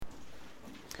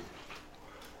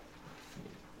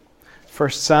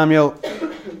First Samuel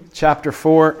chapter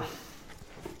 4.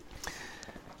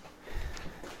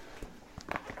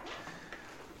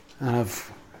 And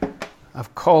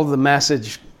I've called the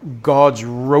message God's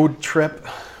Road Trip.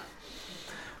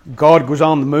 God goes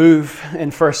on the move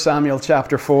in 1 Samuel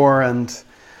chapter 4, and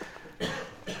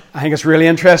I think it's really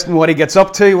interesting what he gets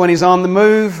up to when he's on the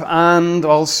move and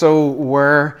also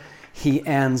where he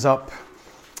ends up.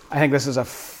 I think this is a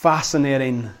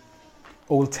fascinating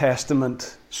Old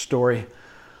Testament story.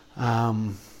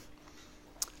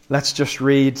 Let's just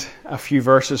read a few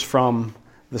verses from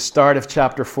the start of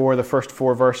chapter 4, the first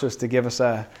 4 verses, to give us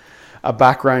a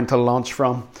background to launch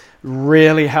from.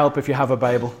 Really help if you have a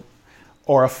Bible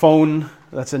or a phone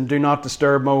that's in Do Not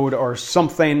Disturb mode or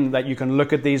something that you can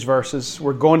look at these verses.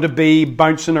 We're going to be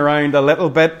bouncing around a little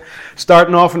bit,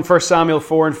 starting off in 1 Samuel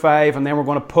 4 and 5, and then we're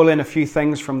going to pull in a few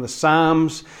things from the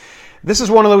Psalms. This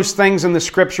is one of those things in the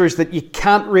Scriptures that you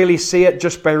can't really see it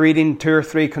just by reading 2 or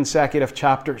 3 consecutive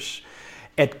chapters.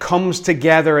 It comes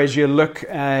together as you look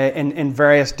in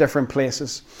various different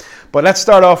places. But let's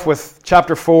start off with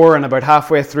chapter 4 and about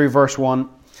halfway through verse 1.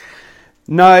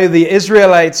 Now the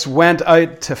Israelites went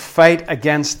out to fight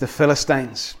against the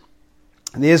Philistines.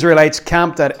 And the Israelites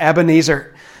camped at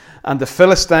Ebenezer and the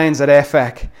Philistines at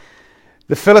Aphek.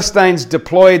 The Philistines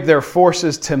deployed their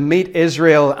forces to meet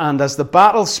Israel, and as the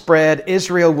battle spread,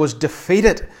 Israel was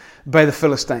defeated by the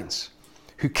Philistines,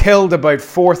 who killed about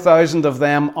 4,000 of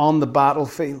them on the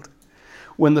battlefield.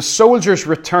 When the soldiers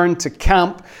returned to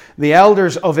camp, the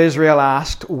elders of Israel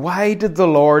asked, "Why did the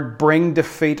Lord bring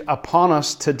defeat upon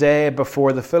us today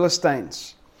before the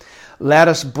Philistines? Let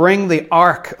us bring the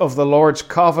ark of the Lord's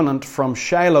covenant from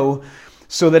Shiloh,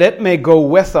 so that it may go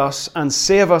with us and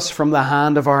save us from the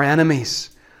hand of our enemies."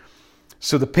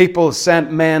 So the people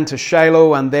sent men to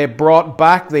Shiloh, and they brought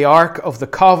back the ark of the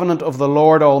covenant of the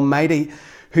Lord Almighty,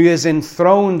 who is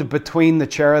enthroned between the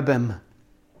cherubim.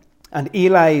 And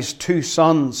Eli's 2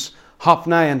 sons,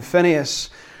 Hophni and Phinehas,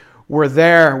 were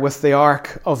there with the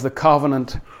ark of the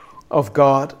covenant of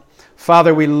God.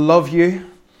 Father, we love you.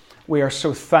 We are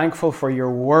so thankful for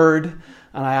your word.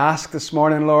 And I ask this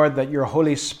morning, Lord, that your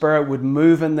Holy Spirit would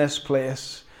move in this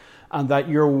place and that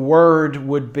your word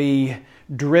would be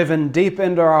driven deep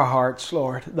into our hearts,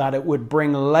 Lord, that it would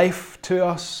bring life to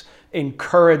us,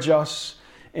 encourage us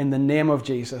in the name of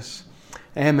Jesus.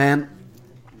 Amen.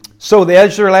 So the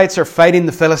Israelites are fighting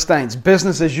the Philistines.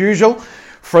 Business as usual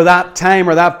for that time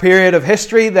or that period of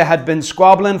history. They had been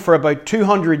squabbling for about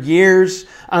 200 years,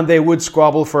 and they would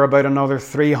squabble for about another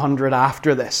 300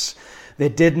 after this. They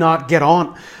did not get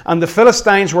on. And the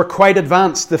Philistines were quite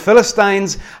advanced. The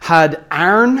Philistines had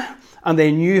iron, and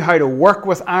they knew how to work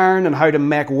with iron and how to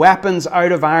make weapons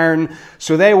out of iron.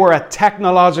 So they were a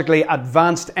technologically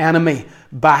advanced enemy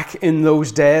back in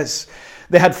those days.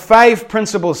 They had 5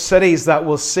 principal cities that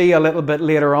we'll see a little bit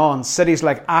later on. Cities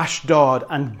like Ashdod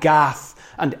and Gath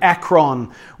and Ekron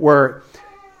were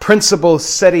principal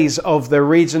cities of the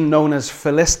region known as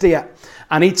Philistia.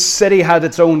 And each city had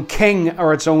its own king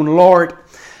or its own lord.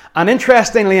 And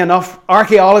interestingly enough,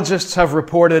 archaeologists have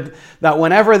reported that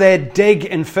whenever they dig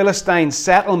in Philistine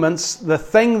settlements, the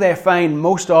thing they find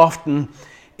most often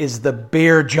is the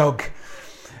beer jug.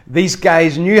 These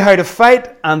guys knew how to fight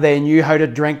and they knew how to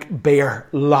drink beer,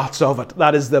 lots of it.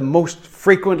 That is the most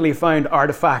frequently found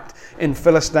artifact in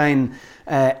Philistine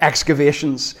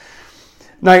excavations.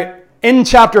 Now, in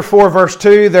chapter 4, verse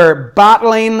 2, they're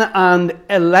battling and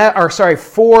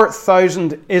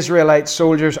 4,000 Israelite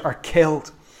soldiers are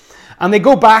killed. And they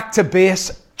go back to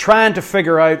base trying to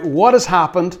figure out what has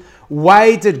happened.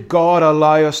 Why did God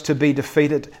allow us to be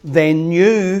defeated? They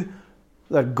knew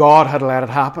that God had let it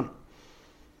happen.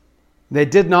 They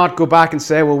did not go back and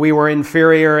say, well, we were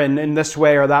inferior in this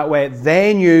way or that way.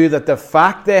 They knew that the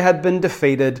fact they had been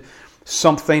defeated,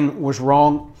 something was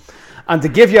wrong. And to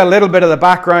give you a little bit of the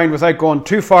background without going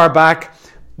too far back,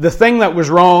 the thing that was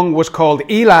wrong was called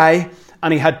Eli,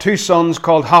 and he had 2 sons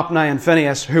called Hophni and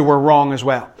Phinehas who were wrong as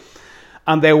well.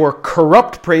 And they were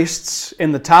corrupt priests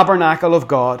in the tabernacle of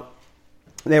God.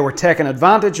 They were taking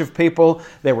advantage of people.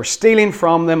 They were stealing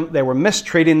from them. They were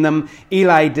mistreating them.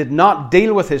 Eli did not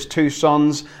deal with his 2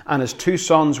 sons, and his 2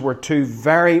 sons were 2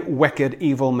 very wicked,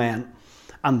 evil men.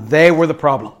 And they were the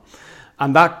problem.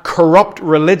 And that corrupt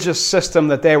religious system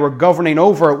that they were governing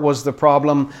over was the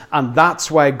problem, and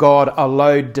that's why God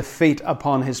allowed defeat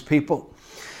upon his people.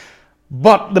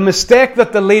 But the mistake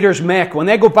that the leaders make, when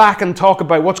they go back and talk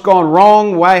about what's gone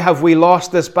wrong, why have we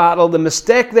lost this battle, the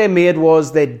mistake they made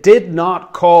was they did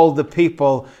not call the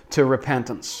people to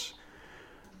repentance.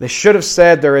 They should have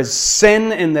said there is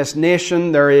sin in this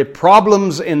nation, there are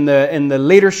problems in the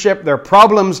leadership, there are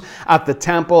problems at the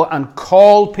temple, and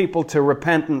called people to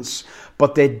repentance.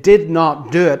 But they did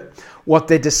not do it. What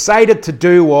they decided to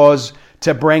do was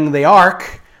to bring the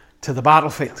ark to the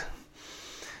battlefield.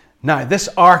 Now, this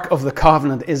Ark of the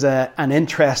Covenant is an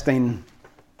interesting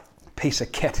piece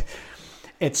of kit.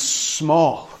 It's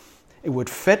small. It would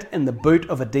fit in the boot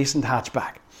of a decent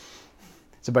hatchback.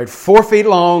 It's about 4 feet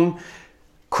long.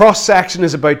 Cross-section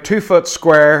is about 2 foot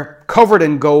square, covered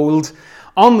in gold.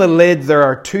 On the lid there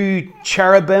are 2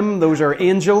 cherubim. Those are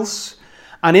angels.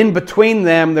 And in between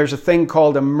them there's a thing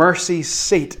called a mercy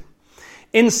seat.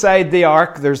 Inside the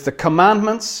ark there's the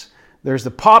commandments, there's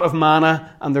the pot of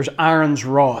manna, and there's Aaron's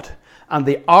rod. And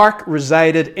the ark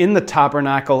resided in the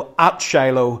tabernacle at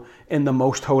Shiloh in the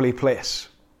most holy place.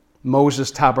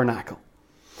 Moses' tabernacle.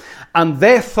 And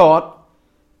they thought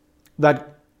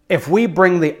that if we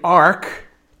bring the ark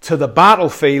to the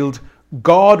battlefield,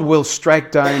 God will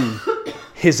strike down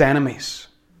his enemies.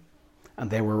 And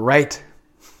they were right.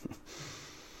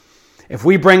 If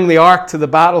we bring the ark to the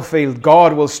battlefield,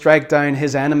 God will strike down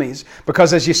his enemies.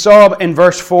 Because as you saw in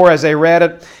verse 4, as I read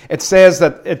it, it says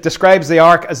that it describes the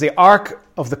ark as the ark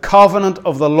of the covenant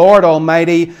of the Lord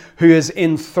Almighty, who is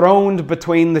enthroned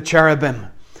between the cherubim.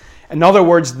 In other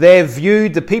words,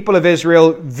 the people of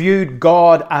Israel viewed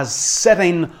God as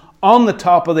sitting on the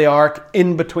top of the ark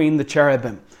in between the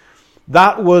cherubim.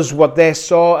 That was what they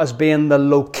saw as being the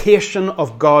location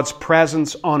of God's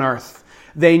presence on earth.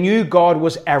 They knew God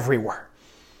was everywhere.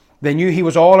 They knew he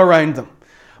was all around them.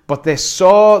 But they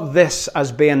saw this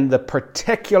as being the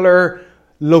particular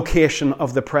location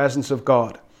of the presence of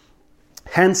God.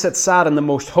 Hence it sat in the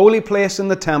most holy place in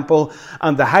the temple,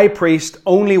 and the high priest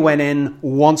only went in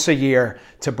once a year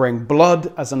to bring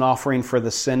blood as an offering for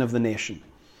the sin of the nation.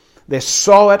 They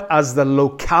saw it as the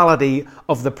locality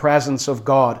of the presence of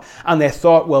God. And they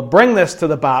thought, well, bring this to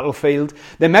the battlefield.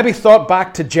 They maybe thought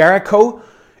back to Jericho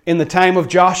in the time of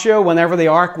Joshua, whenever the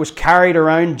ark was carried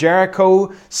around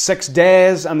Jericho 6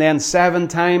 days and then 7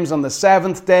 times on the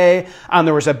 7th day. And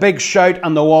there was a big shout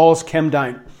and the walls came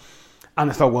down. And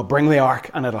they thought, well, bring the ark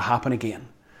and it'll happen again.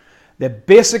 They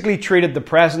basically treated the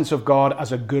presence of God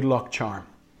as a good luck charm.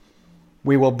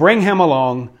 We will bring him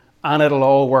along and it'll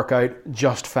all work out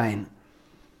just fine.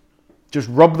 Just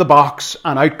rub the box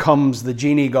and out comes the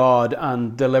genie God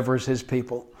and delivers his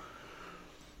people.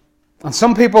 And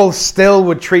some people still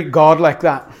would treat God like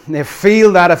that. They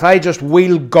feel that if I just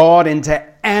wheel God into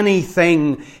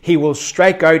anything, he will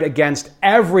strike out against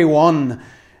everyone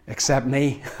except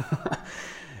me.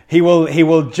 He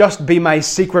will just be my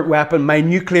secret weapon, my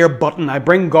nuclear button. I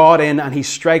bring God in and he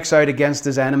strikes out against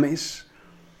his enemies.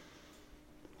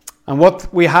 And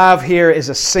what we have here is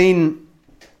a scene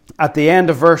at the end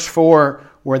of verse 4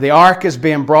 where the ark is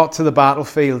being brought to the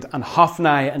battlefield and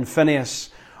Hophni and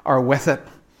Phinehas are with it.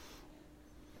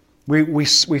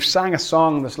 We've sang a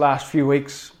song this last few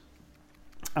weeks,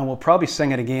 and we'll probably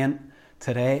sing it again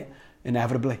today,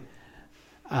 inevitably.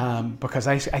 Because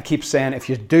I keep saying, if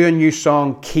you do a new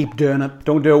song, keep doing it.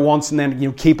 Don't do it once and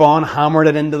then keep on hammering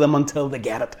it into them until they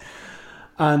get it.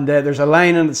 And there's a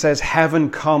line in it that says, heaven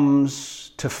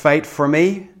comes to fight for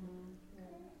me.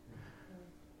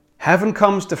 Heaven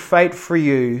comes to fight for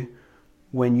you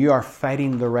when you are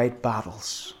fighting the right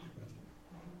battles.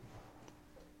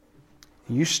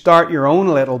 You start your own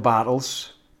little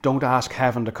battles, don't ask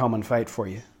heaven to come and fight for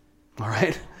you. All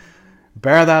right?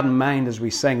 Bear that in mind as we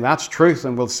sing. That's truth,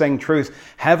 and we'll sing truth.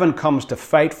 Heaven comes to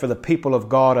fight for the people of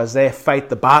God as they fight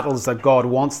the battles that God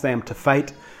wants them to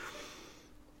fight.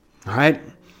 All right?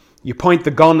 You point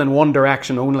the gun in one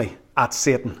direction only, at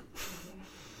Satan.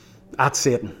 At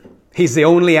Satan. He's the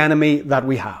only enemy that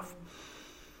we have.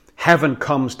 Heaven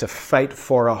comes to fight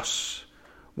for us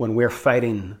when we're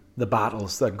fighting the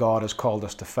battles that God has called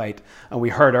us to fight. And we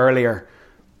heard earlier,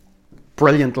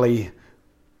 brilliantly,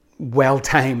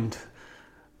 well-timed,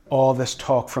 all this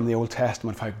talk from the Old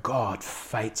Testament of how God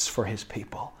fights for his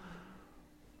people.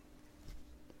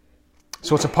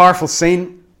 So it's a powerful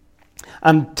scene.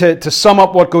 And to sum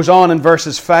up what goes on in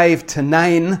verses 5 to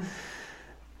 9,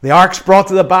 the ark's brought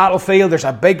to the battlefield. There's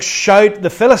a big shout. The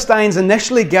Philistines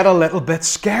initially get a little bit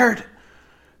scared.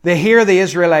 They hear the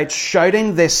Israelites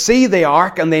shouting. They see the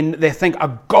ark and they think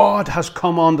a god has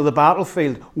come onto the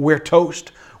battlefield. We're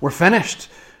toast. We're finished.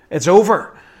 It's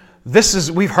over.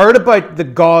 We've heard about the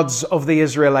gods of the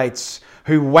Israelites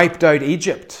who wiped out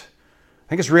Egypt. I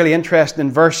think it's really interesting.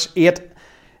 In verse 8,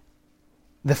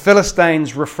 the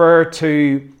Philistines refer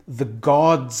to the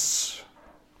gods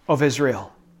of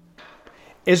Israel.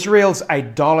 Israel's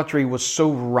idolatry was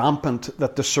so rampant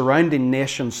that the surrounding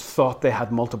nations thought they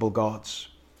had multiple gods.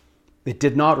 They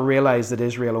did not realize that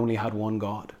Israel only had one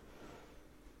God.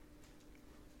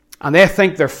 And they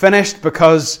think they're finished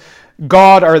because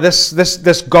God or this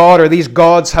God or these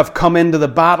gods have come into the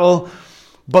battle.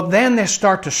 But then they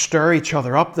start to stir each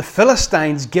other up. The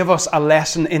Philistines give us a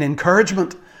lesson in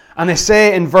encouragement. And they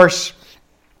say in verse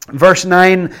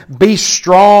 9, "Be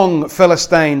strong,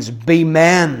 Philistines, be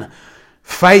men.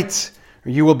 Fight,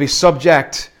 or you will be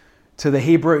subject to the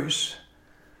Hebrews."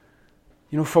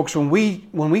 You know, folks, when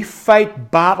we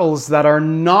fight battles that are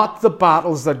not the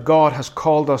battles that God has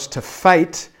called us to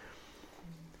fight,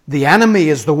 the enemy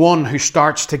is the one who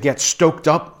starts to get stoked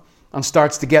up and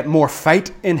starts to get more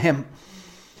fight in him.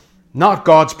 Not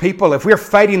God's people. If we're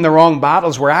fighting the wrong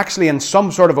battles, we're actually in some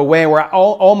sort of a way, we're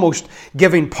almost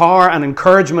giving power and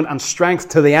encouragement and strength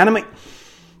to the enemy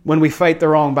when we fight the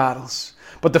wrong battles.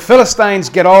 But the Philistines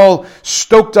get all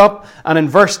stoked up, and in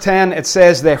verse 10 it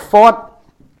says, "They fought,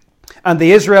 and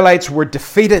the Israelites were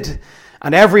defeated,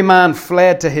 and every man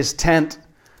fled to his tent.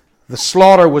 The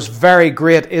slaughter was very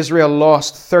great. Israel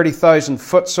lost 30,000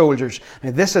 foot soldiers."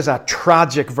 Now, this is a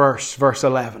tragic verse, verse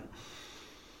 11.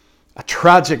 A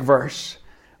tragic verse.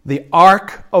 The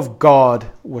ark of God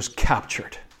was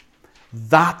captured.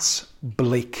 That's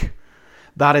bleak.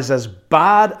 That is as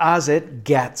bad as it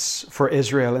gets for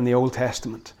Israel in the Old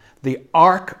Testament. The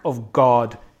ark of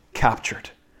God captured.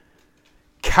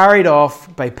 Carried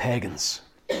off by pagans.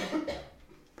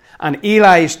 And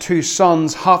Eli's two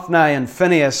sons, Hophni and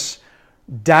Phinehas,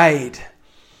 died.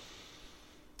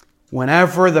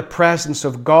 Whenever the presence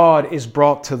of God is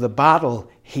brought to the battle,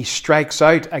 he strikes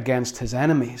out against his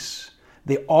enemies.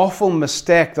 The awful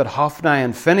mistake that Hophni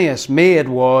and Phinehas made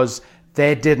was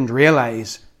they didn't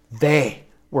realize they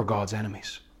were God's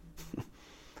enemies.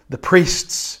 The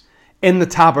priests in the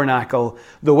tabernacle,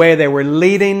 the way they were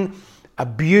leading,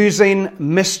 abusing,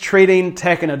 mistreating,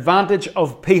 taking advantage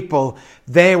of people,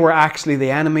 they were actually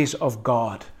the enemies of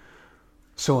God.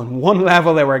 So on one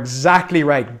level, they were exactly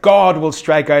right. God will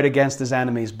strike out against his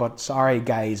enemies, but sorry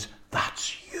guys,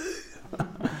 that's you.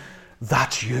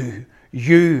 That's you.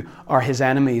 You are his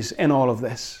enemies in all of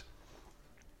this.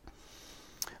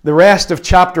 The rest of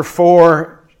chapter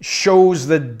 4 shows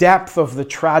the depth of the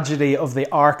tragedy of the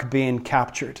ark being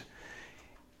captured.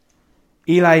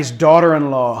 Eli's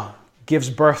daughter-in-law gives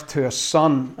birth to a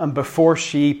son, and before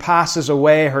she passes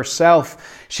away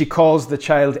herself, she calls the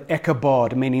child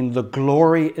Ichabod, meaning the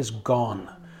glory is gone.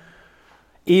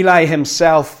 Eli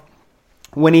himself,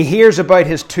 when he hears about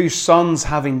his two sons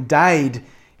having died,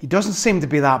 he doesn't seem to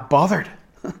be that bothered.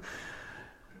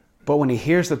 But when he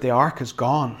hears that the ark is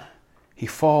gone, he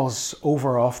falls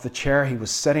over off the chair he was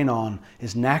sitting on,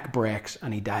 his neck breaks,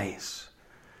 and he dies.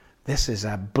 This is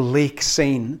a bleak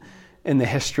scene in the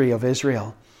history of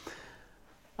Israel.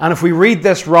 And if we read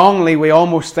this wrongly, we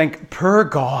almost think, poor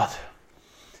God,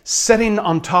 sitting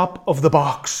on top of the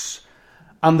box,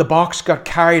 and the box got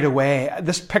carried away.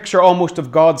 This picture almost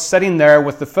of God sitting there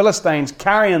with the Philistines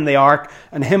carrying the ark,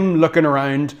 and him looking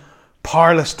around,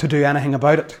 powerless to do anything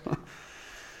about it.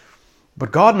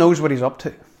 But God knows what he's up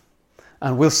to.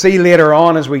 And we'll see later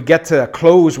on as we get to a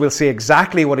close, we'll see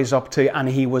exactly what he's up to. And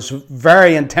he was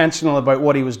very intentional about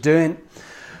what he was doing.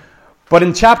 But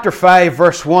in chapter 5,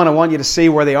 verse 1, I want you to see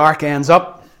where the ark ends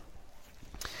up.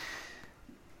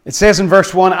 It says in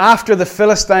verse 1, "After the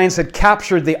Philistines had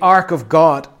captured the ark of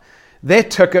God, they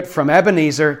took it from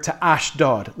Ebenezer to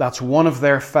Ashdod." That's one of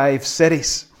their 5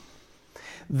 cities.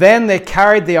 "Then they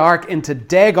carried the ark into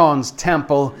Dagon's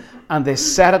temple, and they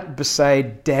set it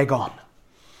beside Dagon."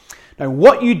 Now,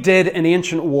 what you did in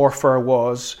ancient warfare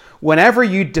was, whenever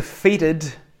you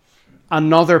defeated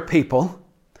another people,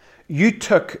 you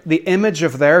took the image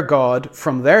of their God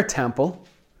from their temple,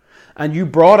 and you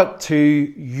brought it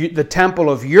to the temple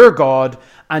of your God,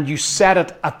 and you set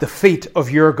it at the feet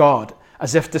of your God,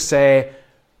 as if to say,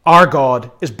 our God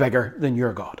is bigger than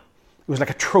your God. It was like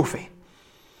a trophy.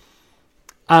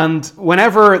 And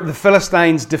whenever the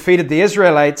Philistines defeated the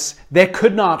Israelites, they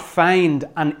could not find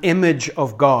an image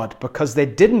of God because they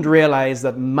didn't realize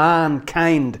that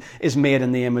mankind is made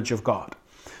in the image of God.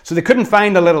 So they couldn't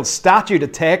find a little statue to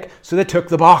take, so they took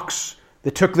the box. They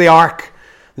took the ark.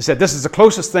 They said, this is the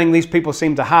closest thing these people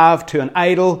seem to have to an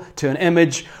idol, to an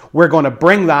image. We're going to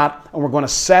bring that and we're going to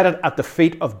set it at the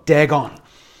feet of Dagon.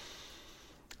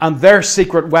 And their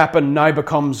secret weapon now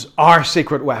becomes our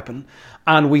secret weapon.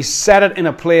 And we set it in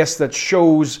a place that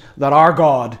shows that our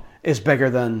God is bigger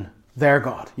than their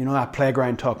God. You know that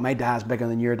playground talk, my dad's bigger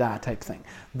than your dad type thing.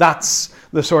 That's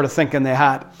the sort of thinking they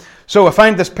had. So I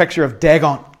found this picture of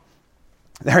Dagon.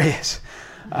 There he is.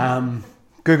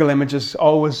 Google Images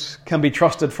always can be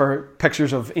trusted for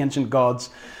pictures of ancient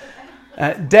gods.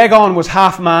 Dagon was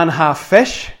half man, half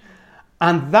fish.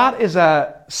 And that is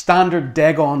a standard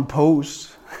Dagon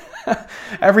pose.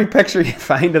 Every picture you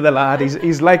find of the lad,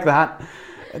 he's like that.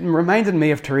 It reminded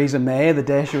me of Theresa May the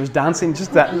day she was dancing,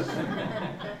 just that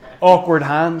awkward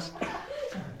hands.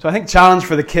 So I think challenge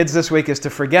for the kids this week is to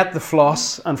forget the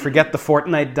floss and forget the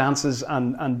Fortnite dances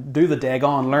and do the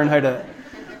Dagon. Learn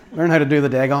how to do the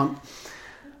Dagon.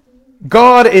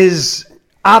 God is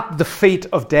at the feet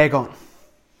of Dagon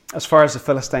as far as the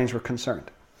Philistines were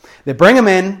concerned. They bring him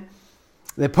in,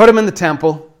 they put him in the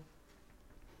temple,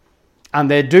 and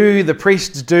the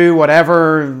priests do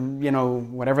whatever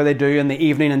they do in the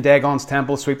evening in Dagon's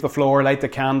temple, sweep the floor, light the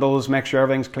candles, make sure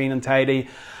everything's clean and tidy.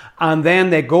 And then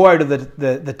they go out of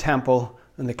the temple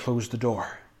and they close the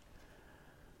door.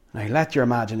 Now let your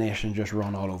imagination just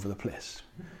run all over the place.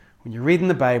 When you're reading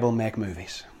the Bible, make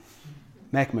movies.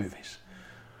 Make movies.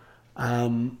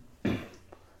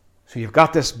 So you've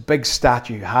got this big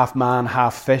statue, half man,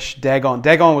 half fish, Dagon.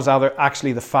 Dagon was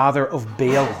actually the father of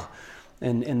Baal.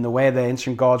 In the way the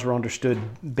ancient gods were understood,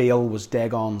 Baal was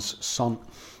Dagon's son.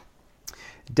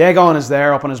 Dagon is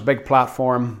there up on his big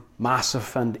platform,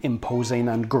 massive and imposing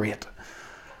and great.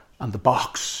 And the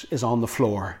box is on the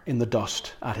floor in the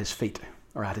dust at his feet,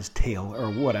 or at his tail,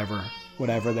 or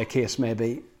whatever the case may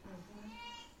be.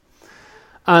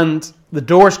 And the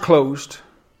door's closed,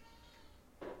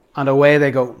 and away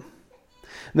they go.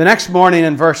 The next morning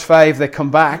in verse 5, they come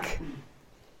back.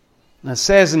 And it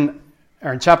says in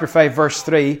chapter 5, verse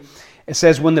 3, it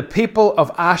says, when the people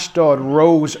of Ashdod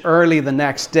rose early the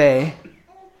next day,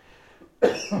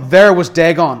 there was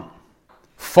Dagon,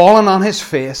 fallen on his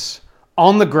face,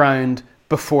 on the ground,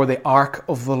 before the ark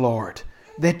of the Lord.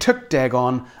 They took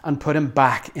Dagon and put him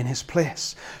back in his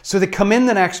place. So they come in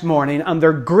the next morning, and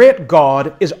their great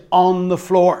God is on the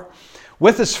floor,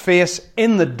 with his face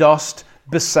in the dust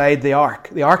beside the ark.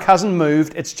 The ark hasn't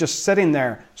moved, it's just sitting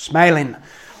there, smiling,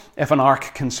 if an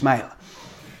ark can smile.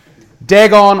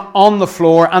 Dagon on the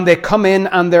floor, and they come in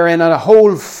and they're in a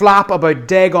whole flap about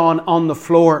Dagon on the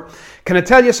floor. Can I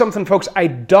tell you something, folks?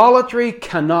 Idolatry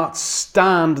cannot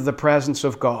stand the presence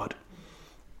of God.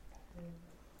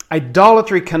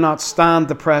 Idolatry cannot stand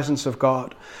the presence of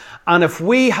God. And if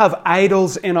we have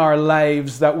idols in our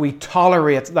lives that we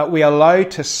tolerate, that we allow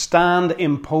to stand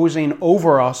imposing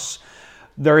over us,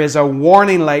 there is a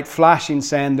warning light flashing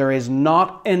saying there is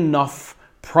not enough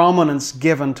prominence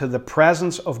given to the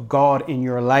presence of God in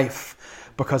your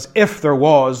life, because if there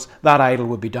was, that idol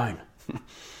would be down.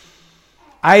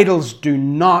 Idols do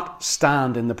not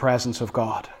stand in the presence of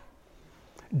God.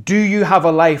 Do you have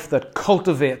a life that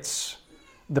cultivates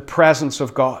the presence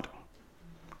of God,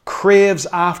 craves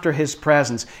after His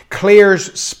presence,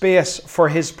 clears space for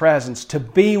His presence, to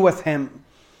be with Him,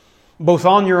 both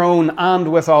on your own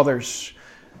and with others?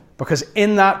 Because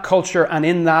in that culture and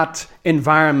in that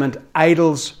environment,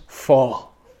 idols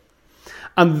fall.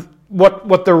 And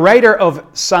what the writer of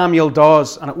Samuel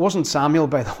does, and it wasn't Samuel,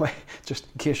 by the way, just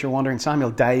in case you're wondering,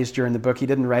 Samuel dies during the book. He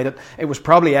didn't write it. It was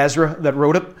probably Ezra that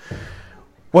wrote it.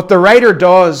 What the writer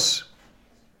does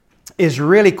is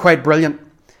really quite brilliant,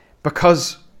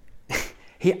 because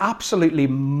he absolutely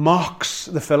mocks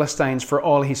the Philistines for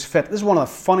all he's fit. This is one of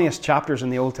the funniest chapters in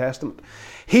the Old Testament.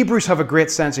 Hebrews have a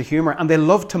great sense of humor, and they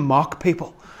love to mock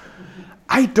people.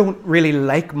 I don't really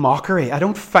like mockery. I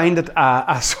don't find it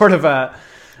a sort of a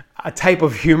type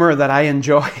of humor that I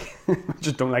enjoy. I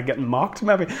just don't like getting mocked,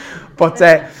 maybe. But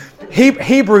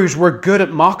Hebrews were good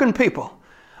at mocking people.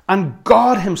 And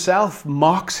God Himself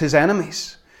mocks His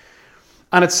enemies.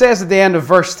 And it says at the end of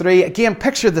verse 3, again,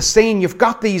 picture the scene. You've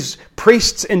got these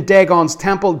priests in Dagon's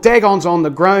temple. Dagon's on the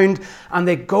ground, and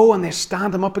they go and they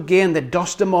stand him up again. They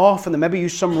dust him off, and they maybe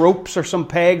use some ropes or some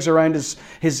pegs around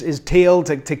his tail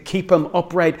to keep him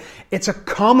upright. It's a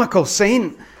comical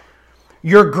scene.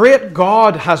 Your great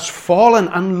God has fallen,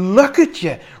 and look at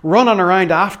you running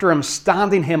around after him,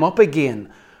 standing him up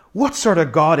again. What sort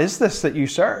of God is this that you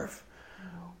serve?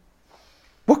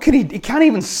 What can he can't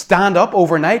even stand up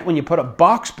overnight when you put a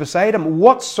box beside him.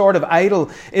 What sort of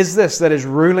idol is this that is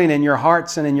ruling in your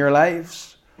hearts and in your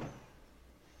lives?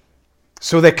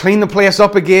 So they clean the place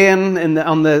up again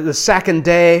on the second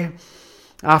day.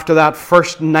 After that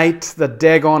first night that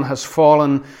Dagon has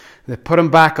fallen, they put him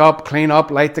back up, clean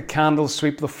up, light the candles,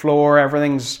 sweep the floor.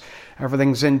 Everything's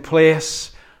in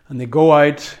place. And they go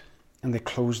out and they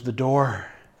close the door.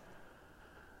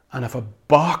 And if a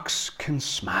box can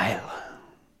smile,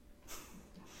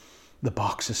 the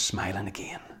box is smiling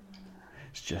again.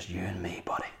 It's just you and me,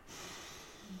 buddy.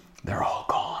 They're all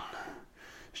gone.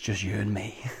 It's just you and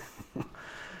me.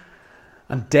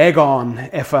 And Dagon,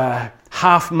 if a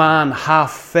half man,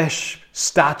 half fish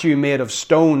statue made of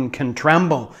stone can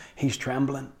tremble, he's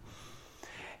trembling.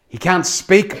 He can't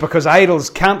speak because idols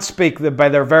can't speak. By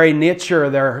their very nature,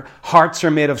 their hearts are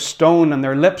made of stone and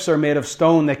their lips are made of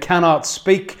stone. They cannot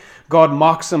speak. God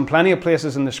mocks them plenty of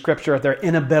places in the scripture at their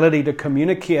inability to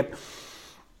communicate.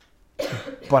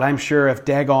 But I'm sure if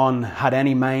Dagon had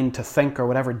any mind to think, or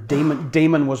whatever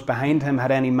demon was behind him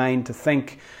had any mind to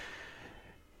think,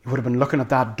 he would have been looking at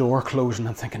that door closing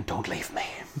and thinking, don't leave me.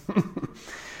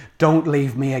 Don't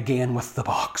leave me again with the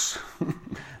box.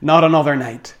 Not another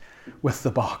night with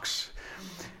the box.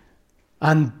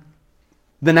 And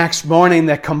the next morning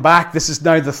they come back. This is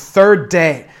now the third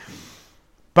day.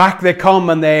 Back they come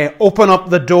and they open up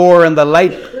the door, and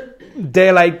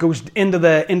daylight goes into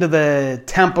the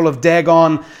temple of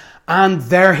Dagon, and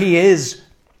there he is,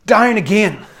 down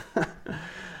again.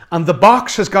 And the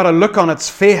box has got a look on its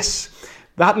face.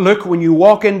 That look when you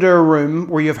walk into a room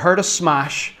where you've heard a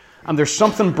smash and there's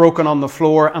something broken on the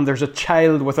floor and there's a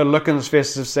child with a look on his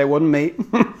face as if say, wasn't me.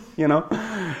 You know,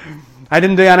 I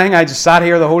didn't do anything. I just sat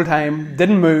here the whole time,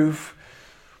 didn't move.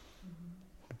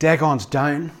 Dagon's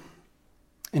down.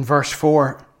 In verse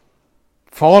 4,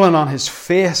 fallen on his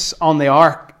face on the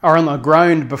ark, or on the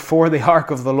ground before the ark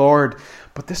of the Lord.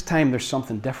 But this time there's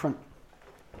something different.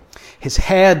 His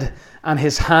head and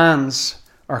his hands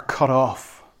are cut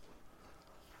off.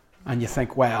 And you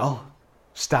think, well,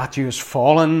 statue is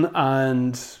fallen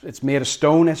and it's made of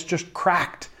stone. It's just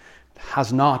cracked. It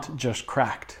has not just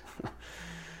cracked.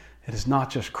 It is not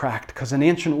just cracked. Because in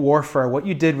ancient warfare, what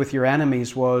you did with your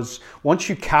enemies was, once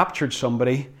you captured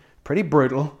somebody, pretty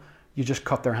brutal, you just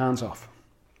cut their hands off.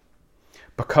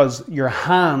 Because your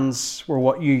hands were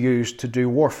what you used to do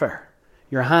warfare.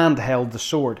 Your hand held the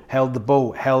sword, held the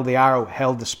bow, held the arrow,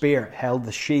 held the spear, held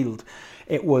the shield.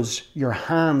 It was your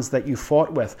hands that you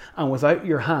fought with. And without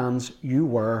your hands, you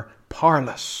were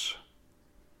powerless.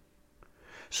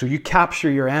 So you capture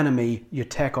your enemy, you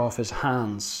take off his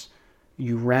hands.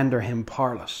 You render him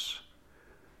powerless.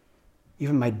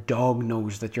 Even my dog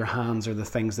knows that your hands are the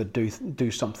things that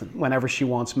do something. Whenever she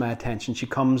wants my attention, she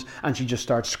comes and she just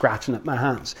starts scratching at my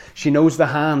hands. She knows the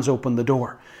hands open the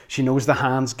door. She knows the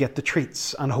hands get the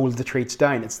treats and hold the treats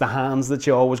down. It's the hands that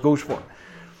she always goes for.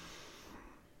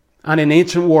 And in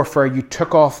ancient warfare, you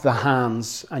took off the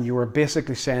hands and you were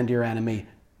basically saying to your enemy,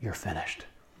 you're finished.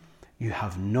 You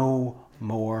have no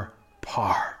more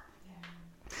power.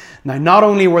 Now, not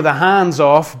only were the hands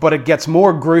off, but it gets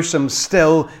more gruesome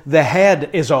still, the head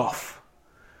is off.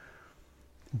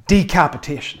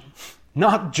 Decapitation.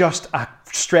 Not just a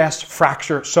stress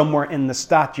fracture somewhere in the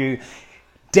statue.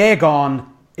 Dagon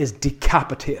is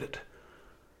decapitated.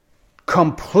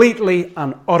 Completely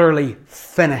and utterly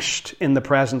finished in the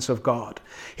presence of God.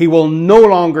 He will no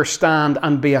longer stand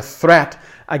and be a threat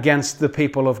against the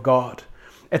people of God.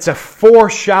 It's a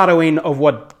foreshadowing of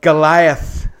what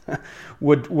Goliath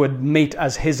would meet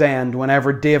as his end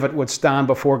whenever David would stand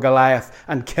before Goliath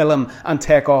and kill him and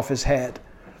take off his head.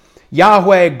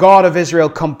 Yahweh, God of Israel,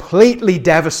 completely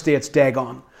devastates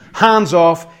Dagon. Hands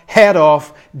off, head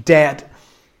off, dead.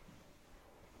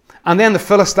 And then the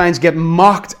Philistines get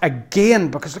mocked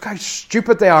again because look how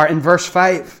stupid they are in verse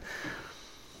 5.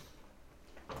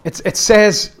 It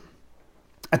says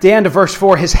at the end of verse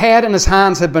 4, his head and his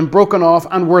hands had been broken off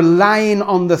and were lying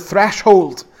on the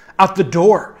threshold at the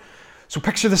door. So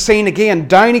picture the scene again.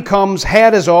 Down he comes,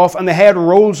 head is off, and the head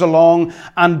rolls along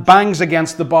and bangs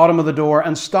against the bottom of the door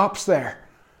and stops there.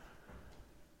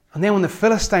 And then when the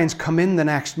Philistines come in the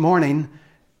next morning,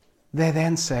 they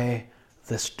then say,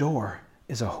 this door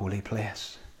is a holy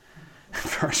place.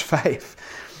 Verse 5.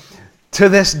 To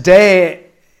this day,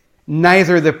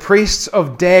 neither the priests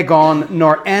of Dagon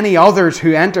nor any others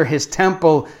who enter his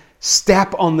temple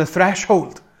step on the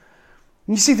threshold.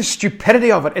 You see the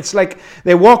stupidity of it. It's like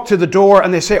they walk to the door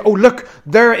and they say, oh look,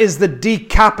 there is the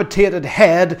decapitated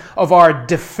head of our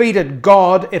defeated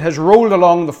God. It has rolled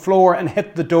along the floor and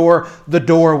hit the door. The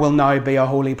door will now be a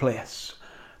holy place.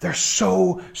 They're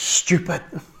so stupid.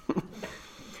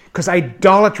 Because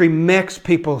idolatry makes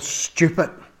people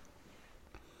stupid.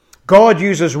 God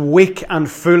uses weak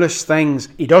and foolish things.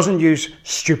 He doesn't use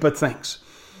stupid things.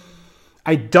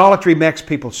 Idolatry makes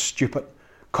people stupid.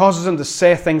 Causes them to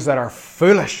say things that are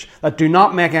foolish, that do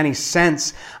not make any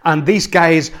sense. And these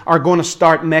guys are going to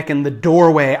start making the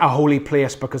doorway a holy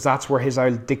place because that's where his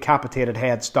decapitated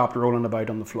head stopped rolling about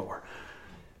on the floor.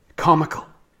 Comical.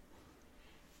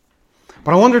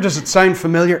 But I wonder, does it sound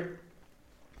familiar?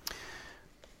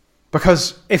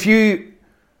 Because if you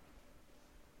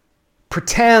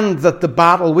pretend that the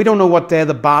battle, we don't know what day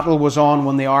the battle was on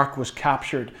when the ark was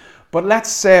captured, but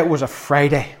let's say it was a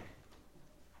Friday.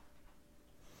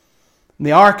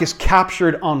 The ark is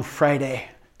captured on Friday,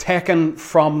 taken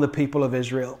from the people of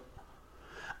Israel.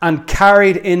 and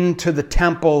carried into the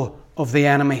temple of the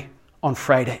enemy on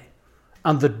Friday.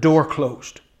 And the door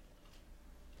closed.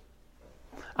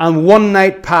 And one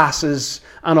night passes,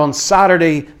 and on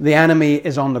Saturday the enemy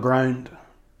is on the ground.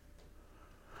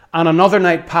 And another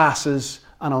night passes,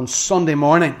 and on Sunday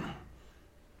morning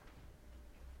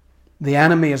the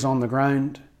enemy is on the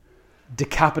ground,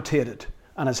 decapitated,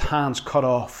 and his hands cut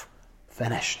off,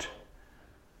 finished.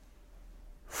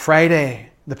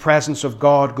 Friday, the presence of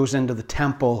God goes into the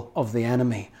temple of the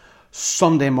enemy.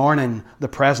 Sunday morning, the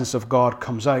presence of God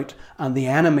comes out, and the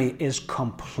enemy is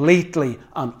completely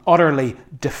and utterly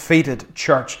defeated,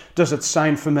 church. Does it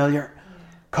sound familiar?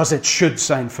 Because it should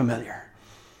sound familiar.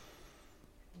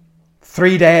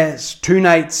 3 days, 2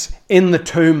 nights in the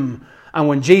tomb, and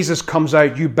when Jesus comes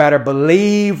out, you better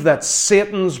believe that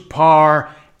Satan's power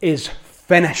is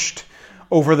finished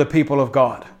over the people of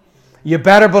God. You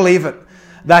better believe it,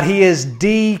 that he is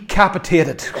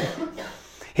decapitated.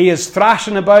 He is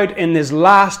thrashing about in his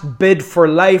last bid for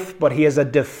life, but he is a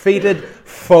defeated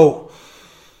foe.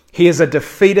 He is a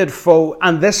defeated foe.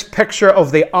 And this picture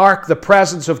of the ark, the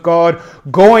presence of God,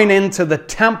 going into the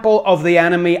temple of the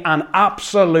enemy and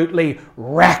absolutely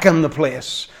wrecking the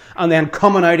place, and then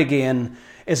coming out again,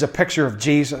 is a picture of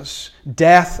Jesus,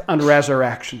 death and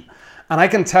resurrection. And I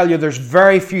can tell you there's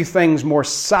very few things more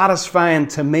satisfying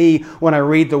to me when I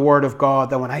read the Word of God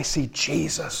than when I see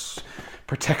Jesus,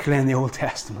 particularly in the Old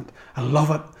Testament. I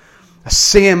love it. I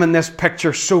see him in this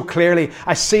picture so clearly.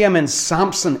 I see him in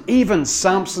Samson, even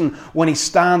Samson, when he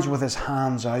stands with his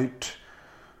hands out,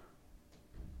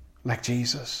 like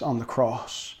Jesus on the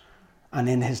cross, and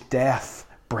in his death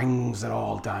brings it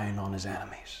all down on his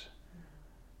enemies.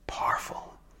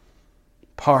 Powerful.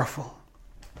 Powerful.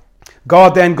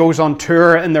 God then goes on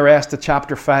tour in the rest of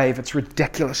chapter 5. It's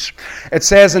ridiculous. It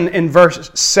says in verse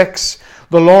 6,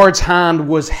 the Lord's hand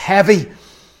was heavy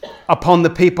upon the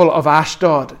people of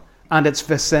Ashdod and its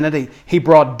vicinity. He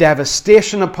brought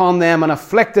devastation upon them and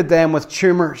afflicted them with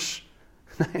tumors.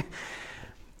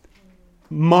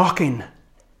 Mocking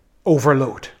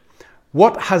overload.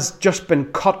 What has just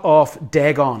been cut off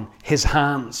Dagon? His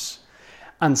hands.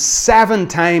 And 7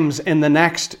 times in the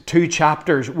next 2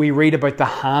 chapters, we read about the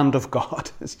hand of God.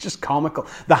 It's just comical.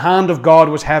 The hand of God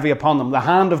was heavy upon them. The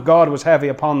hand of God was heavy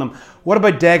upon them. What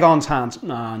about Dagon's hands?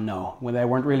 No. Well, they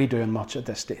weren't really doing much at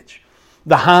this stage.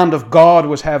 The hand of God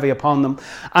was heavy upon them.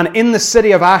 And in the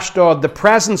city of Ashdod, the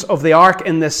presence of the ark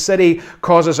in this city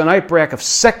causes an outbreak of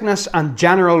sickness and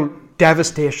general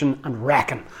devastation and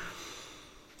wrecking.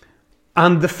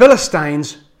 And the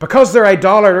Philistines, because they're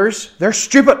idolaters, they're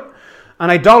stupid. And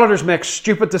idolaters make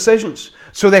stupid decisions.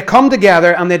 So they come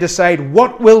together and they decide,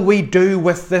 what will we do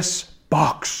with this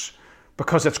box?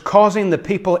 Because it's causing the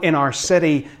people in our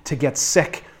city to get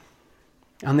sick.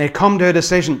 And they come to a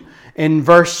decision. In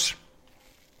verse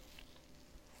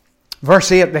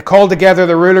 8, they called together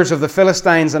the rulers of the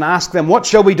Philistines and asked them, what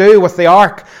shall we do with the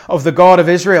ark of the God of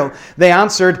Israel? They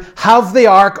answered, have the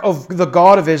ark of the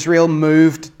God of Israel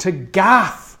moved to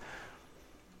Gath?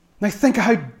 Now think of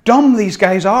how dumb these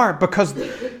guys are, because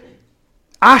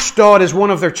Ashdod is one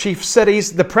of their chief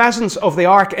cities. The presence of the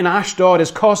ark in Ashdod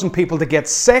is causing people to get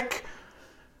sick.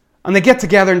 And they get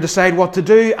together and decide what to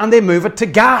do, and they move it to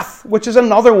Gath, which is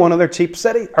another one of their chief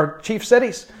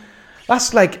cities.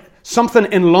 That's like something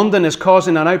in London is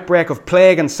causing an outbreak of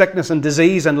plague and sickness and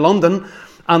disease in London,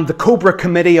 and the Cobra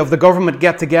Committee of the government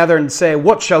get together and say,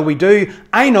 what shall we do?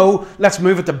 I know, let's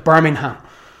move it to Birmingham.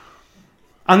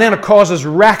 And then it causes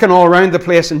wrecking all around the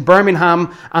place in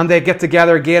Birmingham, and they get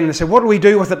together again and they say, what do we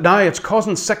do with it now? It's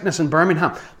causing sickness in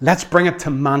Birmingham. Let's bring it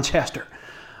to Manchester.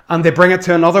 And they bring it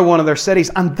to another one of their cities.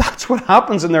 And that's what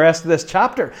happens in the rest of this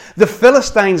chapter. The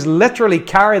Philistines literally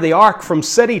carry the ark from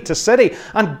city to city,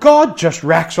 and God just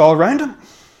wrecks all around them.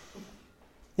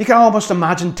 You can almost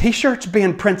imagine t-shirts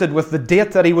being printed with the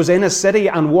date that he was in a city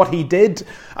and what he did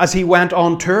as he went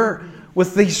on tour,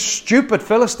 with these stupid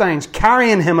Philistines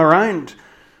carrying him around.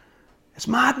 It's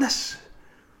madness.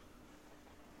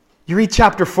 You read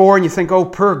chapter 4 and you think, oh,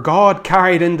 poor God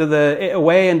carried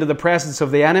away into the presence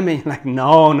of the enemy. Like,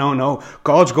 no.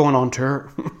 God's going on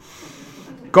tour.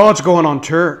 God's going on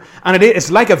tour. And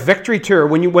it's like a victory tour.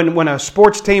 When a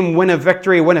sports team win a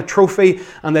victory, win a trophy,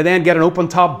 and they then get an open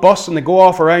top bus and they go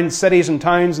off around cities and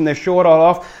towns and they show it all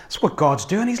off. That's what God's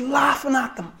doing. He's laughing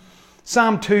at them.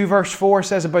 Psalm 2 verse 4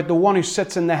 says about the one who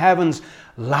sits in the heavens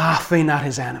laughing at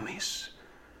his enemies.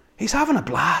 He's having a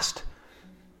blast.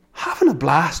 Having a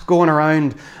blast going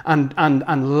around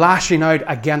and lashing out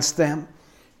against them.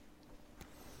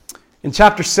 In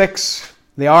chapter 6,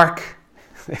 the ark,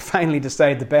 they finally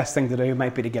decide the best thing to do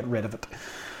might be to get rid of it.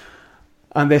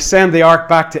 And they send the ark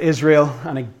back to Israel,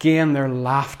 and again they're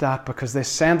laughed at because they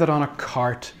send it on a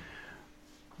cart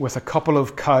with a couple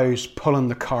of cows pulling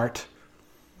the cart.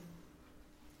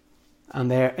 And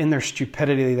in their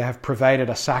stupidity, they have provided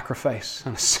a sacrifice.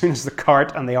 And as soon as the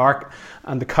cart and the ark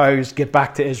and the cows get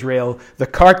back to Israel, the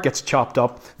cart gets chopped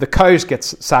up, the cows get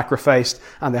sacrificed,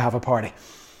 and they have a party.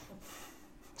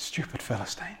 Stupid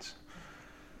Philistines.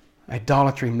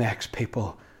 Idolatry makes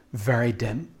people very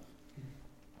dim.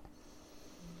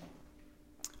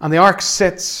 And the ark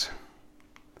sits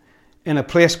in a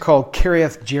place called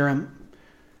Kiriath Jearim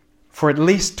for at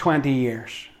least 20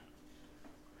 years.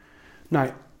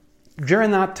 Now,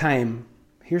 during that time,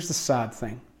 here's the sad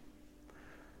thing.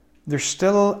 There's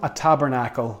still a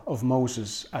tabernacle of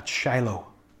Moses at Shiloh,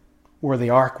 where the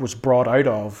ark was brought out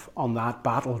of on that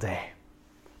battle day.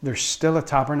 There's still a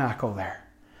tabernacle there.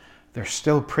 There's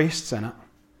still priests in it.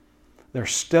 They're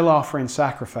still offering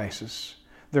sacrifices.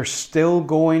 They're still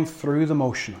going through the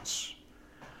motions.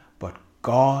 But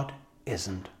God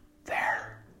isn't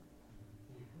there.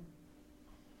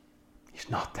 He's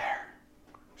not there.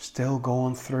 Still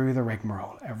going through the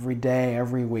rigmarole every day,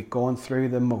 every week, going through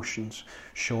the motions,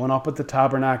 showing up at the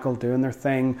tabernacle, doing their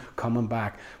thing, coming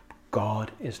back.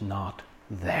 God is not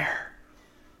there.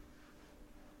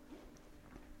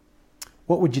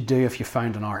 What would you do if you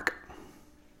found an ark?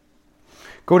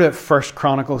 Go to 1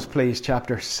 Chronicles, please,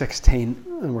 chapter 16,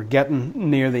 and we're getting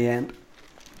near the end.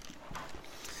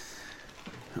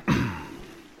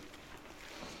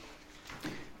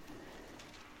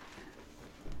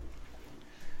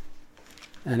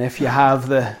 And if you have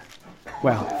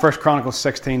 1 Chronicles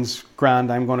 16's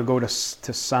grand. I'm going to go to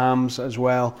Psalms as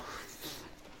well.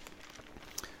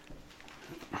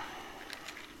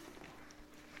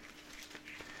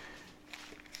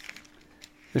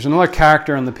 There's another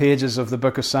character on the pages of the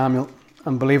book of Samuel,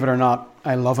 and believe it or not,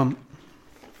 I love him.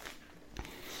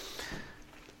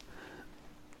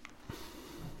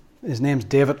 His name's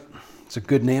David. It's a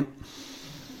good name.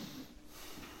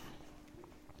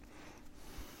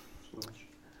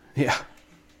 Yeah.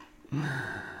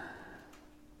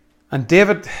 And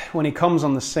David, when he comes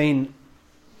on the scene,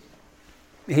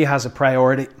 he has a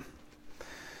priority.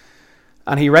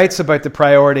 And he writes about the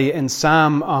priority in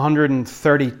Psalm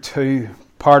 132,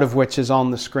 part of which is on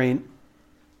the screen.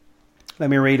 Let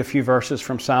me read a few verses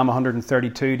from Psalm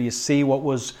 132. Do you see what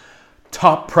was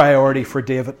top priority for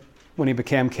David when he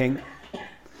became king?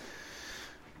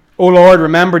 O Lord,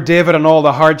 remember David and all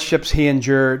the hardships he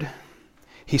endured.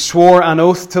 He swore an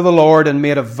oath to the Lord and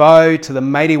made a vow to the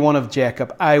Mighty One of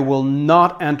Jacob. I will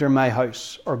not enter my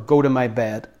house or go to my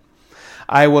bed.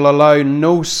 I will allow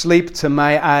no sleep to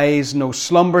my eyes, no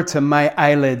slumber to my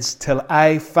eyelids, till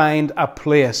I find a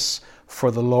place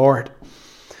for the Lord,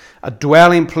 a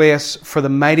dwelling place for the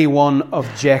Mighty One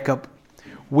of Jacob.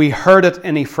 We heard it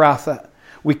in Ephrathah.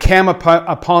 We came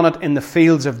upon it in the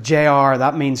fields of Jaar.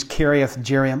 That means Kiriath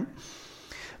Jearim.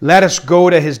 Let us go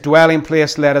to his dwelling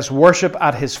place. Let us worship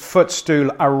at his footstool.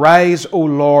 Arise, O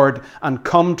Lord, and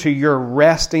come to your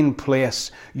resting place,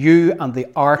 you and the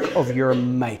ark of your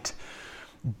might.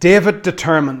 David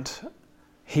determined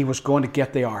he was going to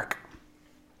get the ark.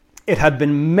 It had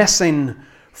been missing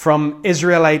from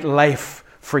Israelite life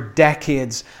for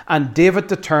decades, and David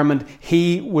determined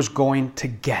he was going to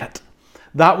get it.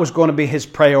 That was going to be his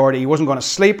priority. He wasn't going to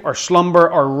sleep or slumber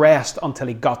or rest until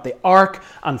he got the ark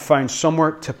and found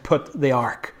somewhere to put the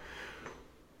ark.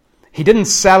 He didn't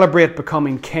celebrate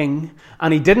becoming king,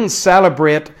 and he didn't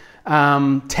celebrate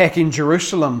taking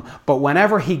Jerusalem, but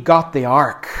whenever he got the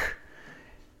ark,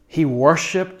 he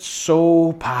worshipped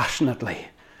so passionately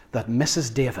that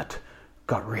Mrs. David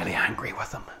got really angry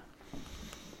with him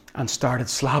and started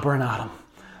slobbering at him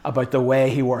about the way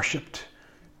he worshipped.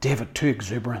 David, too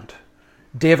exuberant.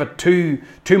 David, too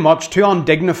much, too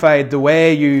undignified, the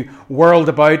way you whirled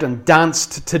about and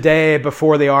danced today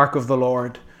before the ark of the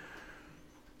Lord.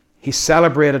 He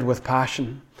celebrated with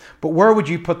passion. But where would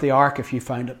you put the ark if you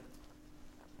found it?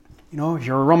 You know, if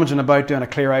you're rummaging about doing a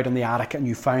clear out in the attic and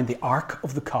you found the Ark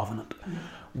of the Covenant,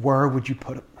 where would you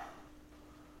put it?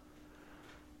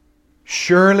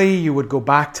 Surely you would go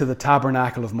back to the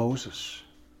tabernacle of Moses.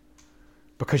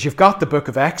 Because you've got the book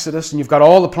of Exodus and you've got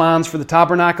all the plans for the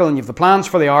tabernacle and you've the plans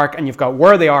for the ark and you've got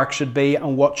where the ark should be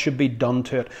and what should be done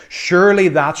to it. Surely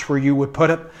that's where you would put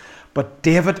it. But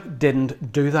David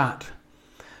didn't do that.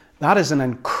 That is an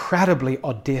incredibly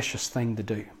audacious thing to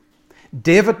do.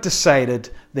 David decided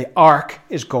the ark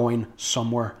is going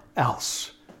somewhere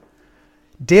else.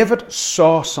 David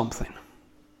saw something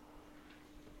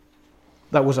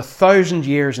that was 1,000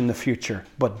 years in the future,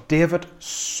 but David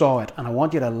saw it. And I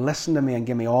want you to listen to me and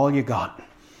give me all you got.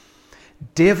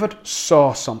 David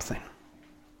saw something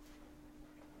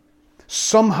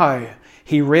somehow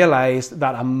he realized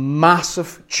that a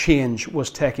massive change was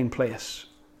taking place.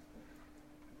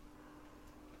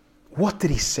 What did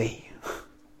he see?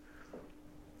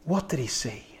 What did he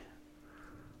see?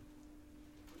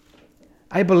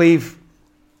 I believe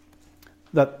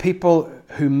that people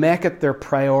who make it their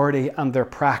priority and their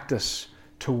practice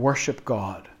to worship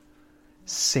God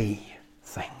see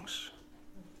things.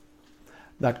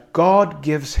 That God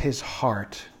gives his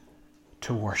heart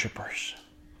to worshippers.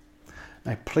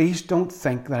 Now, please don't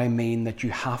think that I mean that you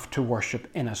have to worship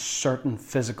in a certain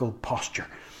physical posture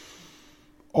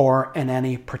or in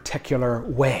any particular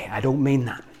way. I don't mean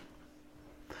that.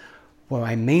 What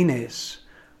I mean is,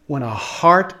 when a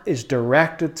heart is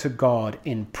directed to God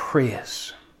in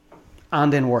praise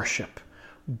and in worship,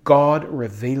 God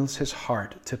reveals his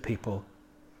heart to people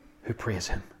who praise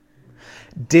him.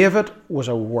 David was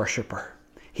a worshipper.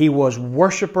 He was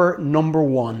worshipper number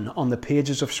one on the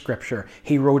pages of Scripture.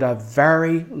 He wrote a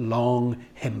very long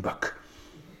hymn book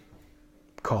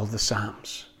called the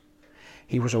Psalms.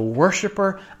 He was a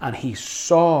worshipper, and he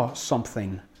saw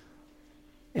something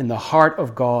in the heart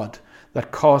of God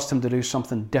that caused him to do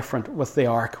something different with the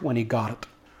ark when he got it.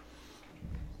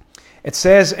 It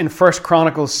says in 1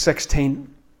 Chronicles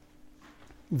 16,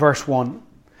 verse 1,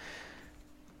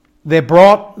 they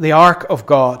brought the ark of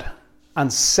God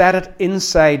and set it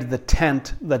inside the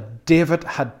tent that David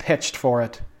had pitched for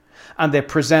it, and they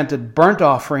presented burnt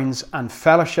offerings and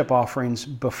fellowship offerings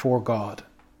before God.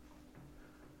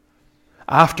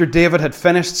 After David had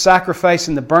finished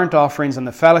sacrificing the burnt offerings and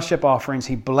the fellowship offerings,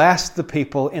 he blessed the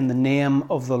people in the name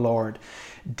of the Lord.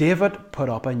 David put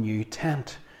up a new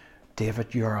tent.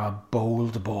 David, you're a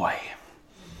bold boy.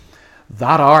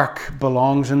 That ark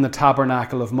belongs in the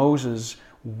tabernacle of Moses.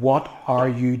 What are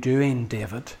you doing,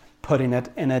 David? Putting it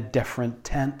in a different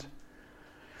tent.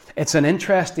 It's an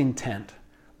interesting tent.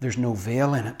 There's no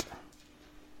veil in it.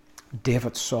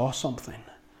 David saw something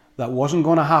that wasn't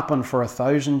going to happen for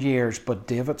 1,000 years, but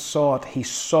David saw it. He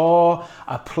saw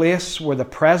a place where the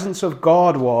presence of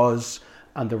God was,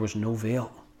 and there was no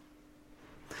veil.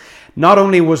 Not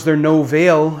only was there no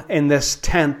veil in this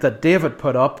tent that David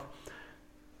put up,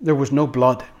 there was no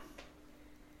blood.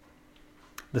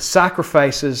 The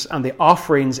sacrifices and the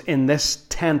offerings in this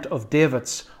tent of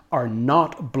David's are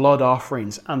not blood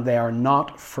offerings, and they are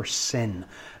not for sin.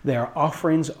 They are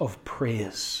offerings of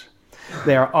praise.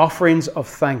 They are offerings of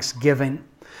thanksgiving.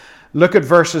 Look at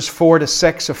verses 4 to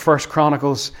 6 of 1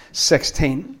 Chronicles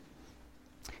 16.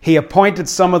 He appointed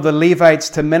some of the Levites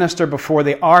to minister before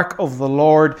the ark of the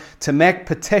Lord, to make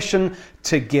petition,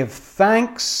 to give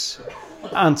thanks,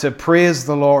 and to praise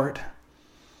the Lord.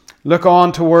 Look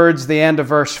on towards the end of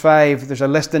verse 5. There's a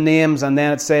list of names, and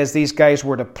then it says these guys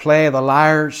were to play the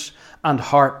lyres and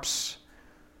harps.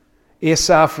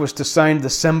 Asaph was to sound the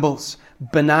cymbals.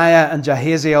 Benaiah and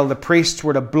Jahaziel, the priests,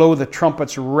 were to blow the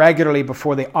trumpets regularly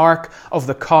before the ark of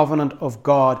the covenant of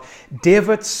God.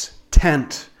 David's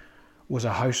tent was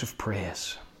a house of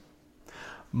praise.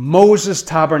 Moses'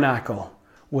 tabernacle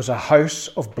was a house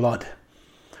of blood,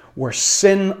 where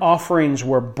sin offerings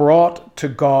were brought to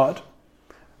God.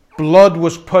 Blood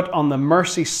was put on the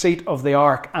mercy seat of the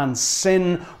ark, and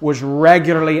sin was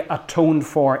regularly atoned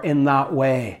for in that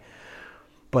way.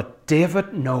 But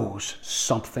David knows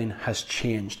something has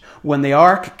changed. When the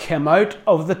ark came out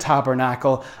of the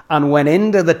tabernacle and went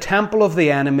into the temple of the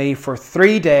enemy for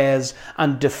 3 days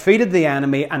and defeated the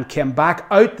enemy and came back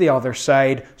out the other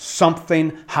side,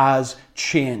 something has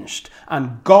changed.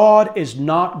 And God is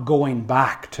not going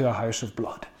back to a house of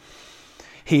blood.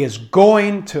 He is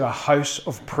going to a house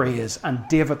of praise, and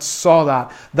David saw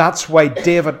that. That's why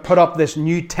David put up this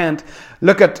new tent.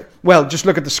 Just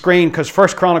look at the screen, because 1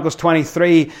 Chronicles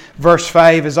 23 verse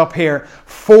 5 is up here.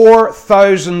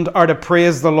 4,000 are to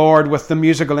praise the Lord with the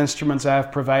musical instruments I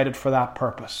have provided for that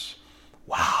purpose.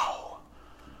 Wow.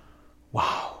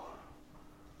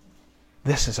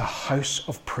 This is a house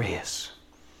of praise.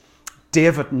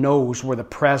 David knows where the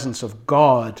presence of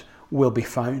God will be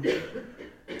found.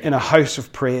 In a house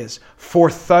of praise.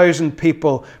 4,000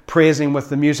 people praising with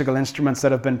the musical instruments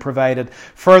that have been provided.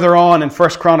 Further on in 1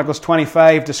 Chronicles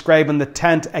 25, describing the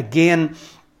tent again,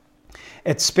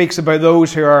 it speaks about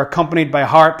those who are accompanied by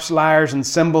harps, lyres, and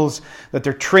cymbals, that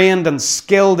they're trained and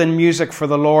skilled in music for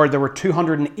the Lord. There were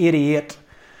 288.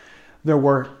 There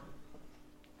were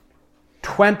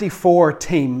 24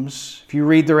 teams. If you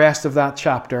read the rest of that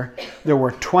chapter, there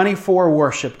were 24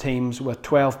 worship teams with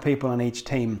 12 people in each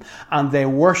team. And they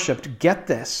worshipped, get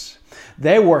this,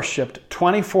 they worshipped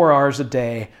 24 hours a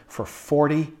day for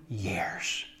 40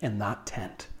 years in that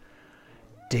tent.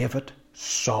 David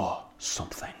saw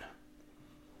something.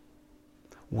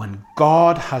 when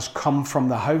God has come from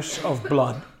the house of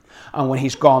blood, and when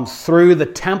he's gone through the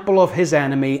temple of his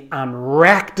enemy and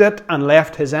wrecked it and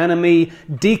left his enemy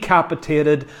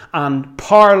decapitated and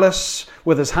powerless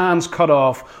with his hands cut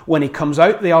off, when he comes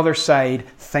out the other side,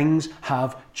 things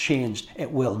have changed. It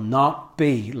will not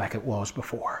be like it was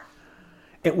before.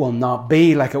 It will not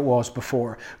be like it was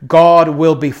before. God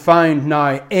will be found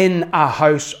now in a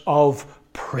house of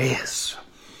praise.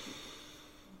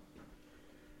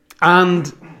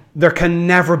 And there can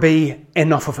never be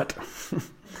enough of it.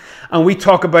 And we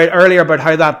talked about earlier about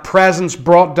how that presence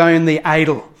brought down the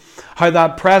idol, how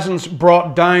that presence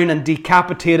brought down and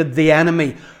decapitated the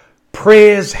enemy.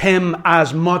 Praise him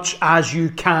as much as you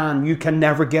can. You can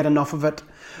never get enough of it.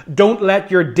 Don't let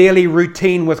your daily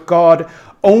routine with God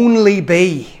only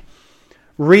be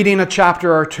reading a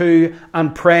chapter or two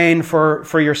and praying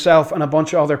for yourself and a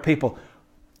bunch of other people.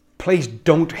 Please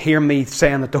don't hear me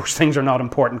saying that those things are not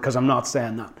important, because I'm not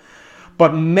saying that.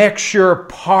 But make sure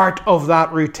part of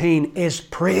that routine is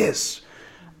praise,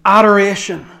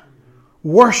 adoration,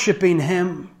 worshipping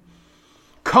him.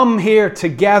 Come here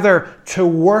together to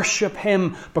worship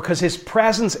him, because his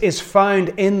presence is found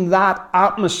in that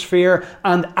atmosphere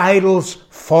and idols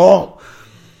fall.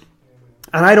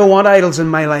 And I don't want idols in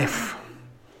my life.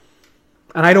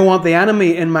 And I don't want the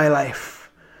enemy in my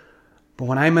life. But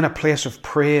when I'm in a place of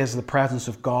praise, the presence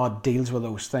of God deals with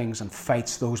those things and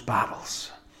fights those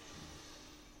battles.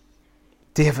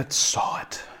 David saw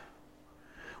it.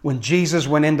 When Jesus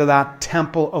went into that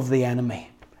temple of the enemy,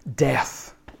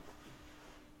 death,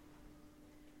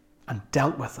 and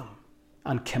dealt with them,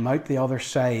 and came out the other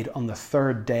side on the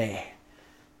third day,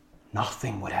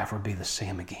 nothing would ever be the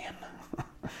same again.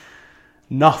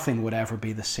 Nothing would ever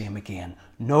be the same again.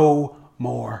 No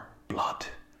more blood.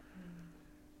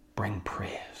 Bring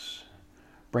praise.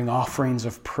 Bring offerings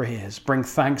of praise. Bring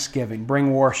thanksgiving.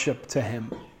 Bring worship to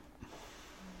him.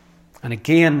 And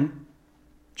again,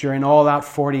 during all that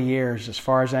 40 years, as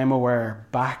far as I'm aware,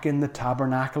 back in the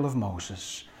tabernacle of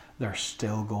Moses, they're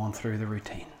still going through the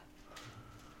routine.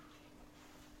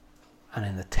 And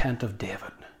in the tent of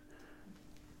David,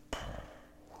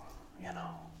 you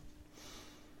know.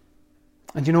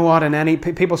 And you know what?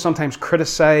 People sometimes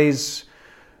criticize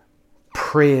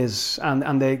praise,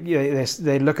 and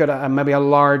they look at maybe a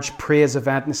large praise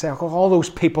event and say, oh, all those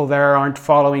people there aren't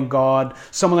following God.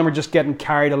 Some of them are just getting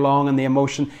carried along in the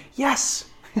emotion. Yes,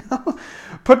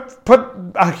 put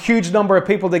a huge number of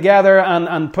people together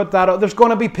and put that out. There's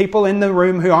going to be people in the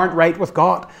room who aren't right with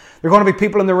God. There are going to be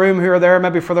people in the room who are there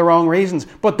maybe for the wrong reasons.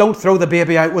 But don't throw the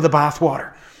baby out with the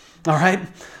bathwater. All right?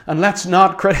 And let's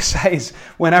not criticize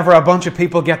whenever a bunch of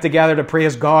people get together to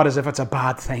praise God as if it's a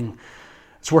bad thing.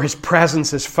 It's where his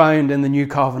presence is found in the new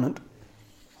covenant.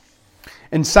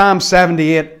 In Psalm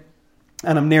 78,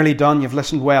 and I'm nearly done, you've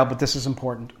listened well, but this is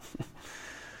important.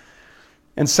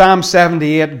 In Psalm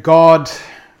 78, God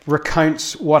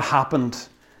recounts what happened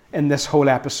in this whole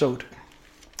episode.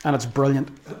 And it's brilliant.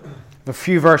 I have a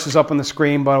few verses up on the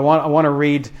screen, but I want to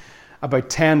read about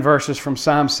 10 verses from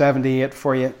Psalm 78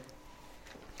 for you.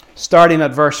 Starting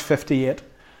at verse 58.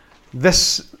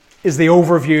 This is the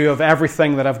overview of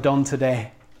everything that I've done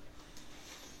today.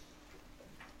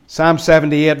 Psalm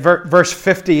 78, verse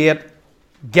 58.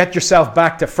 Get yourself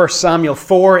back to 1 Samuel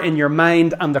 4 in your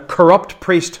mind and the corrupt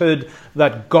priesthood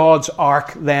that God's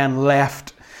ark then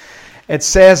left. It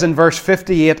says in verse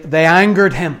 58, they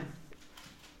angered him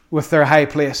with their high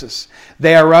places.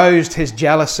 They aroused his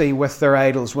jealousy with their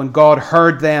idols. When God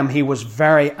heard them, he was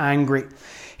very angry.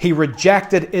 He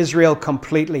rejected Israel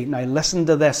completely. Now listen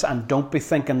to this and don't be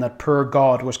thinking that poor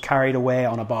God was carried away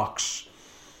on a box.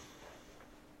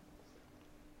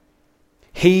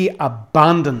 He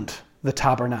abandoned the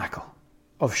tabernacle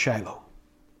of Shiloh,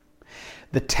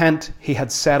 the tent he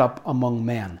had set up among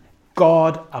men.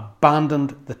 God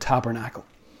abandoned the tabernacle.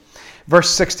 Verse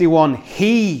 61,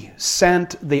 he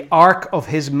sent the ark of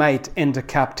his might into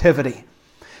captivity,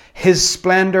 his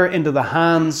splendor into the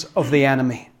hands of the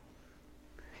enemy.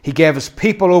 He gave his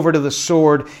people over to the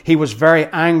sword. He was very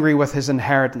angry with his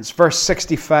inheritance. Verse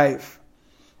 65.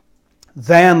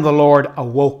 Then the Lord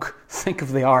awoke. Think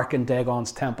of the ark in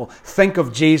Dagon's temple. Think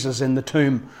of Jesus in the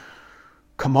tomb.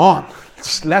 Come on.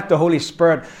 Just let the Holy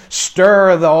Spirit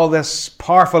stir all this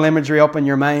powerful imagery up in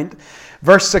your mind.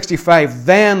 Verse 65.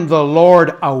 Then the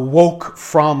Lord awoke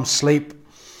from sleep.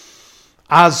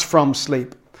 As from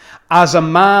sleep. As a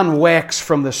man wakes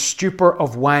from the stupor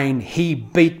of wine, he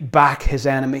beat back his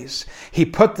enemies. He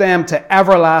put them to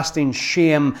everlasting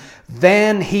shame.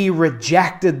 Then he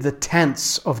rejected the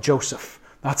tents of Joseph.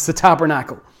 That's the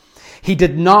tabernacle. He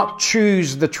did not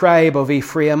choose the tribe of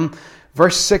Ephraim.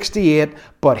 Verse 68,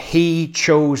 but he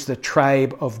chose the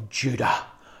tribe of Judah,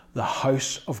 the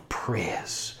house of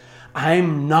praise.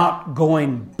 I'm not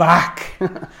going back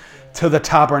to the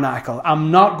tabernacle.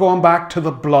 I'm not going back to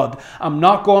the blood. I'm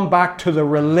not going back to the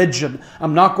religion.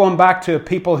 I'm not going back to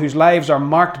people whose lives are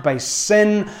marked by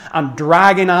sin and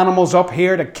dragging animals up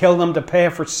here to kill them to pay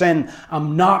for sin.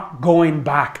 I'm not going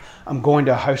back. I'm going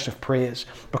to a house of praise.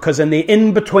 Because in the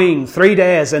in-between 3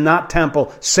 days in that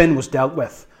temple, sin was dealt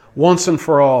with once and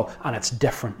for all, and it's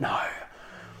different now.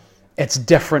 It's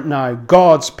different now.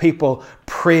 God's people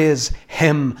praise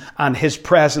Him and His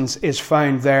presence is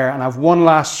found there. And I have one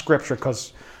last scripture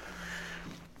because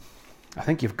I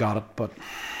think you've got it, but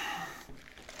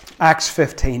Acts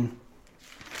 15.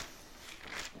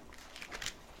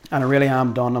 And I really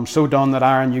am done. I'm so done that,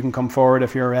 Aaron, you can come forward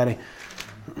if you're ready.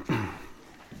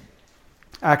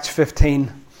 Acts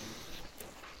 15.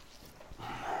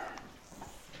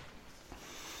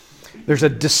 There's a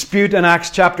dispute in Acts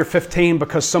chapter 15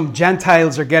 because some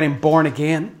Gentiles are getting born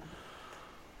again.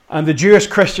 And the Jewish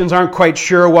Christians aren't quite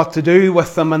sure what to do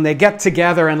with them. And they get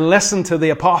together and listen to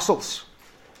the apostles.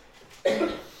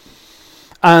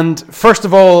 And first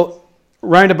of all,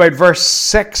 round about verse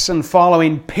 6 and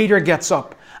following, Peter gets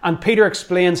up. And Peter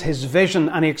explains his vision.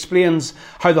 And he explains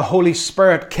how the Holy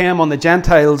Spirit came on the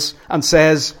Gentiles and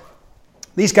says,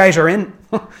 these guys are in.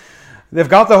 They've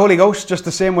got the Holy Ghost just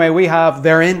the same way we have.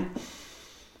 They're in.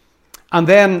 And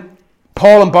then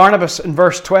Paul and Barnabas in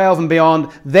verse 12 and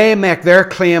beyond, they make their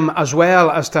claim as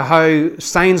well as to how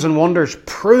signs and wonders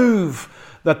prove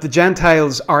that the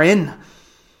Gentiles are in.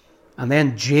 And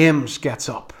then James gets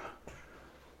up.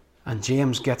 And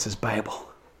James gets his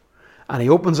Bible. And he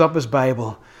opens up his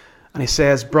Bible and he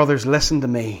says, brothers, listen to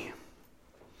me.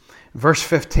 Verse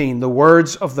 15, the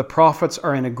words of the prophets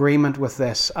are in agreement with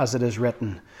this, as it is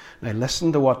written. Now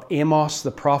listen to what Amos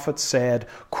the prophet said,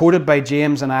 quoted by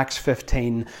James in Acts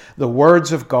 15. The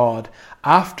words of God,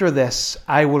 after this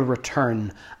I will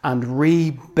return and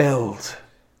rebuild.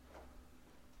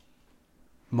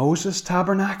 Moses'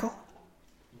 tabernacle?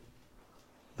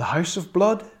 The house of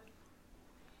blood?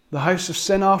 The house of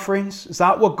sin offerings? Is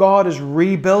that what God is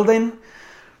rebuilding?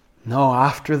 No,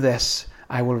 after this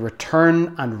I will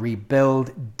return and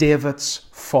rebuild David's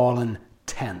fallen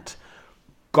tent.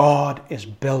 God is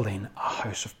building a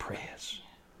house of praise.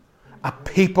 A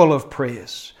people of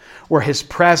praise where His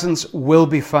presence will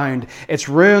be found. Its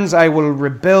ruins I will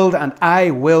rebuild and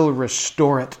I will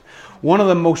restore it. One of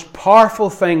the most powerful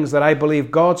things that I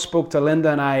believe God spoke to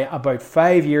Linda and I about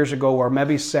 5 years ago, or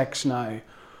maybe 6 now,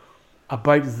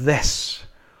 about this.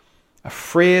 A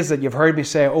phrase that you've heard me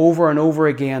say over and over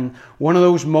again. One of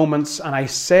those moments, and I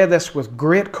say this with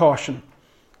great caution,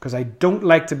 because I don't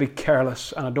like to be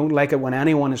careless, and I don't like it when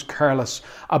anyone is careless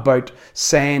about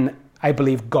saying, I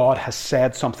believe God has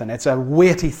said something. It's a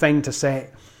weighty thing to say.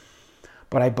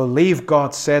 But I believe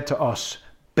God said to us,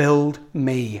 build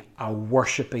me a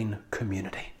worshipping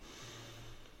community.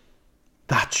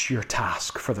 That's your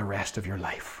task for the rest of your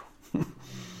life.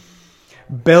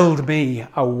 Build me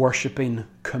a worshipping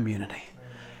community.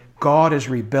 God is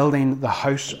rebuilding the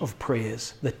house of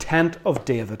praise, the tent of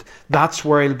David. That's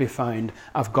where He'll be found.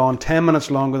 I've gone 10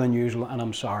 minutes longer than usual, and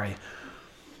I'm sorry.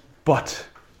 But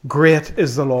great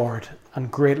is the Lord, and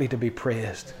greatly to be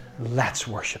praised. Let's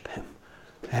worship Him.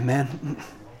 Amen.